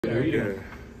are you doing?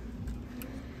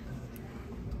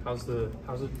 How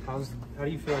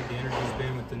do you feel like the energy's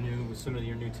been with some of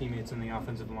your new teammates in the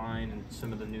offensive line and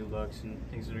some of the new looks and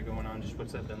things that are going on? Just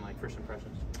what's that been like, first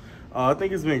impressions? I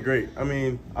think it's been great. I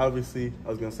mean, obviously, I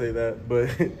was gonna say that,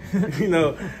 but you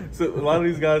know, so a lot of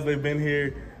these guys, they've been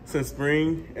here since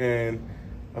spring, and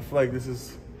I feel like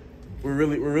we're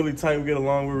really tight. We get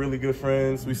along. We're really good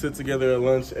friends. We sit together at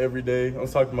lunch every day. I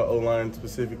was talking about O-line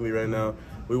specifically right now.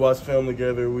 We watch film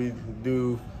together. We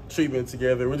do treatment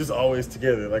together. We're just always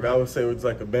together. Like I would say, we're just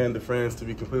like a band of friends, to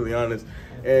be completely honest.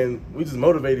 And we just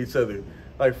motivate each other.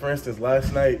 Like for instance,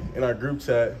 last night in our group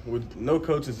chat with no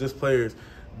coaches, just players,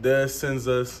 Des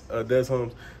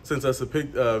Holmes sends us a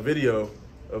video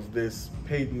of this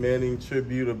Peyton Manning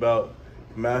tribute about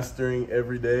mastering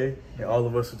every day, and all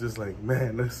of us are just like,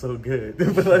 man, that's so good.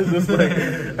 But that's just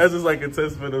like a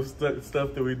testament of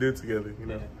stuff that we do together, you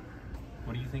know. Yeah.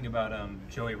 What do you think about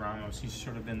Joey Ramos? He's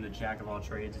sort of been the jack of all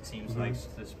trades, it seems like,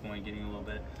 at this point, getting a little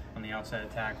bit on the outside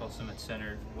of tackle, some at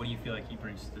center. What do you feel like he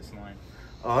brings to this line?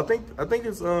 I think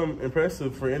it's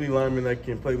impressive for any lineman that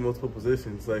can play multiple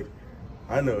positions. Like,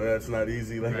 I know that's not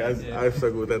easy. Like I've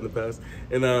struggled with that in the past,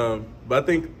 and but I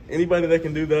think anybody that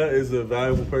can do that is a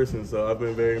valuable person. So I've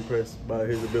been very impressed by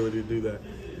his ability to do that.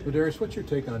 Ladarius, what's your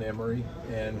take on Emery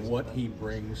and what he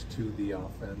brings to the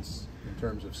offense in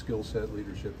terms of skill set,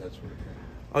 leadership, that sort of thing?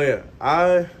 Oh yeah,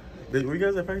 were you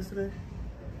guys at practice today?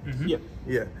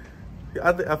 Yeah.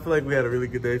 I feel like we had a really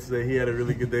good day today. He had a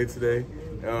really good day today.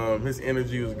 His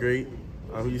energy was great.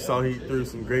 You saw he threw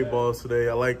some great balls today.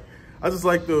 I just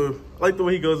like the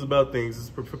way he goes about things. He's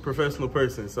a professional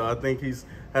person, so I think he's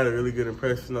had a really good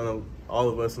impression on all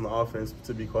of us in the offense,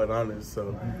 to be quite honest.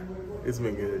 So it's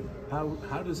been good.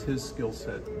 How does his skill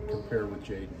set compare with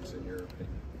Jaden's, in your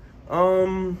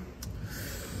opinion?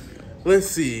 Let's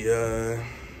see. I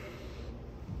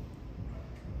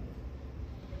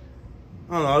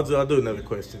don't know. I'll do another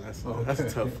question. That's a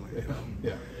tough one.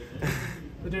 Yeah.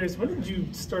 Ladarius, when did you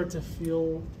start to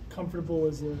feel comfortable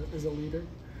as a leader?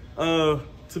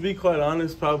 To be quite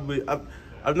honest, probably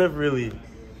I've never really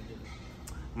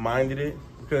minded it,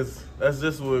 because that's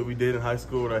just what we did in high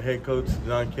school with our head coach,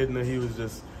 John Kidner. He was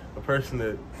just a person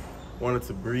that wanted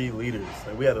to breed leaders.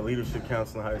 Like, we had a leadership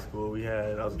council in high school.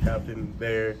 I was a captain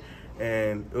there,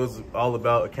 and it was all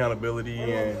about accountability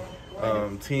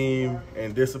and team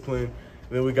and discipline.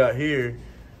 And then we got here.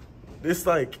 It's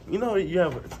like, you know, you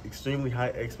have extremely high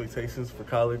expectations for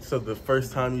college. So the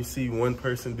first time you see one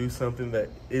person do something that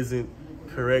isn't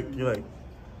correct, you're like,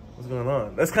 what's going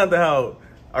on? That's kind of how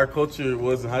our culture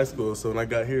was in high school. So when I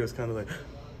got here, it's kind of like,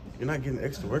 you're not getting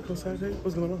extra work on Saturday?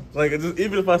 What's going on? Like,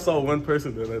 even if I saw one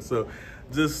person doing that. So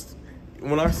just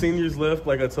when our seniors left,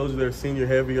 like I told you, they're senior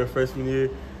heavy our freshman year,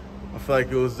 I feel like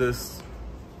it was just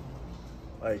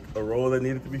like a role that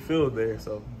needed to be filled there.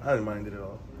 So I didn't mind it at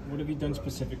all. What have you done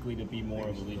specifically to be more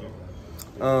of a leader?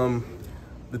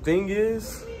 The thing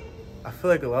is, I feel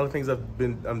like a lot of things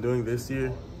I'm doing this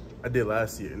year, I did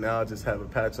last year. Now I just have a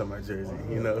patch on my jersey,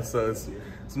 you know? So it's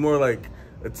more like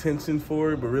attention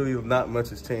for it, but really not much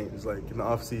has changed. Like in the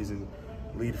off season,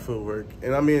 lead footwork.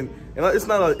 And I mean, it's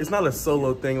not a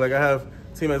solo thing. Like I have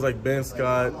teammates like Ben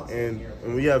Scott,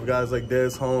 and we have guys like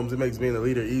Des Holmes. It makes being a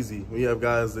leader easy. We have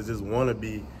guys that just want to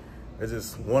be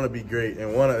great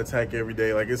and want to attack every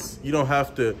day. Like you don't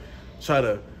have to try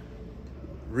to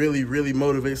really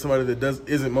motivate somebody that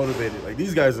isn't motivated. Like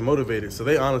these guys are motivated, so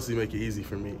they honestly make it easy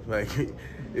for me. Like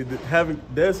having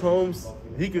Des Holmes,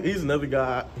 he's another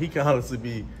guy. He can honestly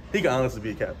be a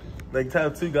captain. Like to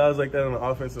have two guys like that on the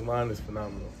offensive line is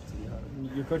phenomenal.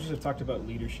 Your coaches have talked about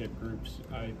leadership groups.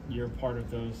 You're a part of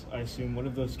those, I assume. What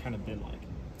have those kind of been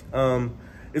like?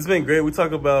 It's been great. We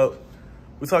talk about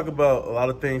a lot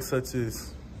of things, such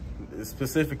as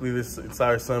specifically this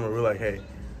entire summer. We're like, hey,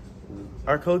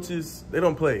 our coaches, they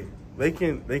don't play. They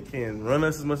can run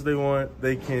us as much as they want.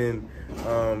 They can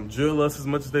drill us as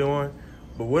much as they want.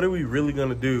 But what are we really going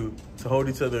to do to hold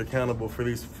each other accountable for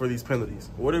these penalties?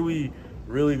 What are we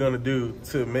really going to do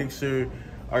to make sure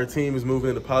our team is moving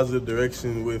in a positive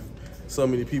direction with so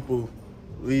many people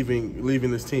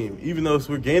leaving this team? Even though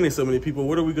we're gaining so many people,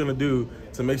 what are we going to do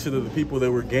to make sure that the people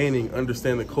that we're gaining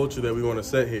understand the culture that we want to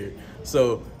set here?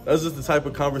 So that's just the type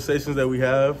of conversations that we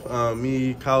have,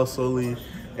 me, Kyle Soley,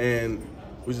 and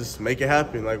we just make it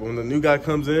happen. Like when the new guy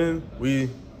comes in, we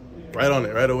right on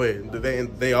it right away.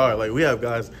 They are. Like we have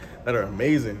guys that are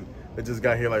amazing that just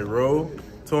got here, like Roe,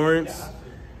 Torrance.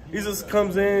 He just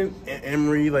comes in, and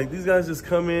Emery, like these guys just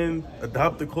come in,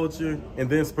 adopt the culture, and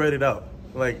then spread it out.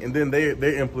 Like, and then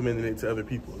they're implementing it to other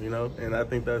people, you know? And I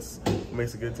think that's what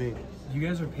makes a good team. You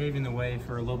guys are paving the way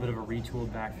for a little bit of a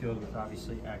retooled backfield with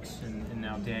obviously X and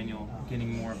now Daniel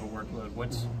getting more of a workload.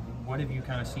 What have you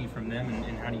kind of seen from them,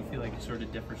 and how do you feel like it sort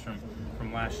of differs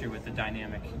from last year with the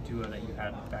dynamic duo that you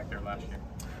had back there last year?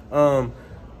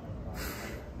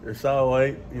 Rashad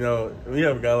White, you know, we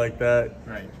have a guy like that.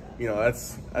 Right. You know,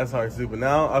 that's hard to do. But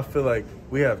now I feel like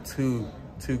we have two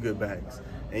good backs.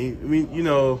 And I mean, you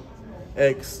know,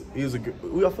 X, he was a good.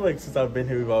 I feel like since I've been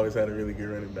here, we've always had a really good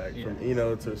running back. Yeah. From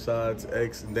Eno to Rashad to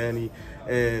X and Danny,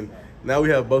 and now we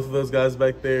have both of those guys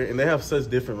back there, and they have such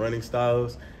different running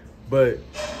styles, but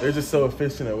they're just so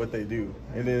efficient at what they do.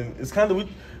 And then it's kind of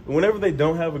whenever they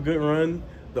don't have a good run,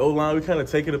 the O-line, we kind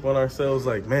of take it upon ourselves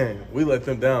like, man, we let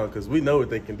them down because we know what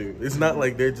they can do. It's not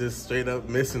like they're just straight up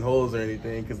missing holes or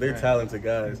anything because they're talented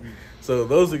guys. Mm-hmm. So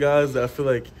those are guys that I feel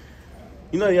like,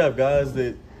 you know, you have guys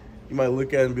that you might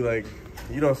look at and be like,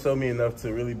 you don't show me enough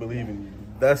to really believe in you.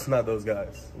 That's not those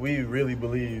guys. We really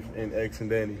believe in X and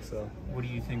Danny. So, what do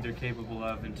you think they're capable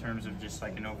of in terms of just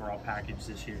like an overall package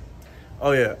this year?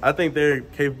 Oh, yeah. I think they're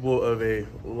capable of a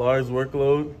large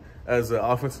workload as an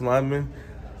offensive lineman.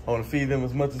 I want to feed them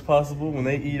as much as possible. When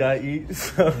they eat, I eat.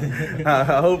 So I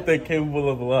hope they're capable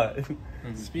of a lot.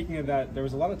 Speaking of that, there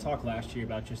was a lot of talk last year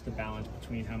about just the balance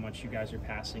between how much you guys are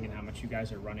passing and how much you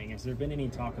guys are running. Has there been any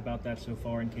talk about that so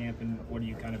far in camp, and what are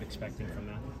you kind of expecting from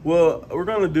that? Well, we're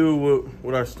going to do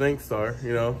what our strengths are,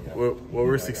 you know. What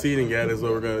we're succeeding at is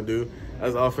what we're going to do.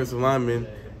 As offensive linemen,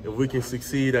 if we can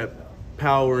succeed at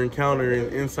power and counter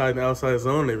and inside and outside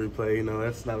zone every play, you know,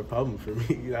 that's not a problem for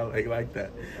me. I like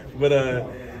that. But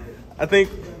I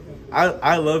think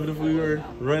I love it if we were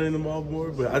running the ball more,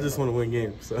 but I just want to win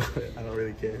games, so I don't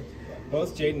really care.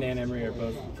 Both Jaden and Emery are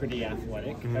both pretty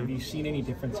athletic. Mm-hmm. Have you seen any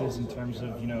differences in terms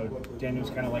of, you know, Daniel's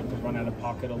kind of like to run out of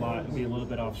pocket a lot and be a little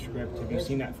bit off script. Have you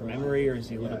seen that from Emery, or is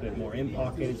he a little bit more in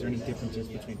pocket? Is there any differences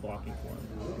between blocking for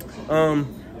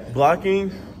him?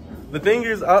 Blocking, the thing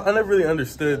is, I never really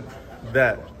understood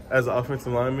that as an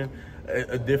offensive lineman,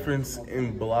 a difference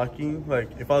in blocking. Like,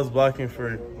 if I was blocking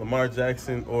for Lamar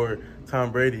Jackson or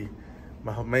Tom Brady,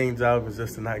 my main job is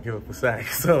just to not give up a sack.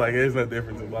 So, like, there's no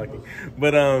difference in blocking.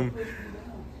 But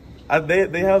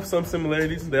they have some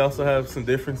similarities. They also have some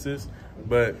differences,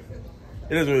 but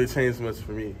it doesn't really change much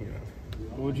for me, you know.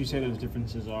 What would you say those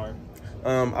differences are?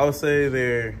 I would say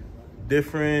they're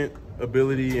different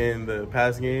ability in the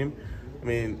pass game. I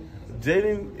mean,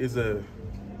 Jaden is a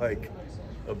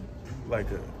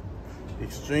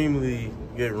extremely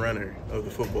good runner of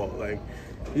the football. Like,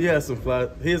 he has some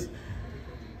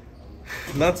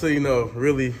not to, you know,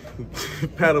 really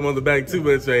pat him on the back too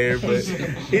much right here, but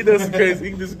he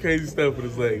can do some crazy stuff with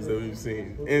his legs that we've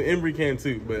seen. And Embry can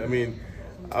too, but I mean,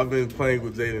 I've been playing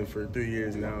with Jaden for 3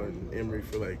 years now and Embry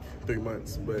for like 3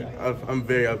 months, but I'm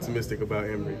very optimistic about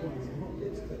Embry.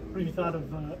 What have you thought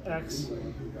of X?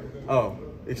 Oh,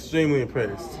 extremely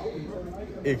impressed.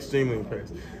 Extremely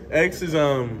impressed. X is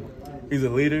he's a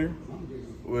leader,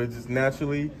 which is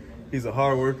naturally. He's a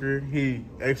hard worker. He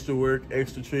extra work,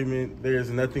 extra treatment. There's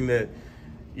nothing that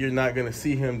you're not gonna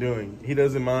see him doing. He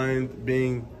doesn't mind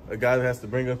being a guy that has to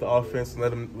bring up the offense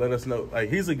and let us know. Like,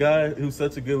 he's a guy who's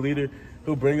such a good leader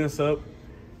who'll bring us up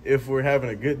if we're having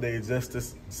a good day, just to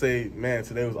say, man,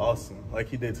 today was awesome, like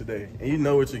he did today. And you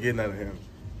know what you're getting out of him.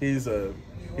 He's a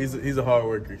hard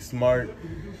worker, smart.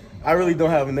 I really don't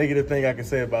have a negative thing I can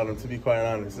say about him, to be quite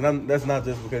honest. And that's not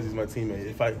just because he's my teammate.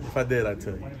 If I did, I'd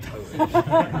tell you.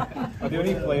 Are there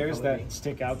any players that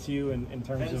stick out to you in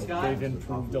terms of they've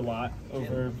improved a lot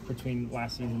over between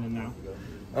last season and now?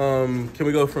 Can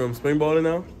we go from spring ball to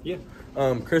now? Yeah.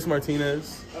 Chris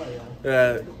Martinez,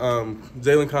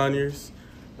 Jalen Conyers.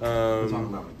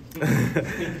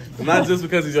 Not just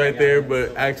because he's right there,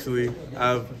 but actually,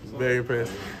 I'm very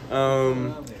impressed.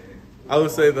 I would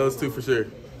say those two for sure.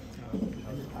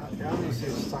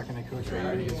 Talking to Coach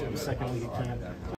Rodriguez for the second week of camp.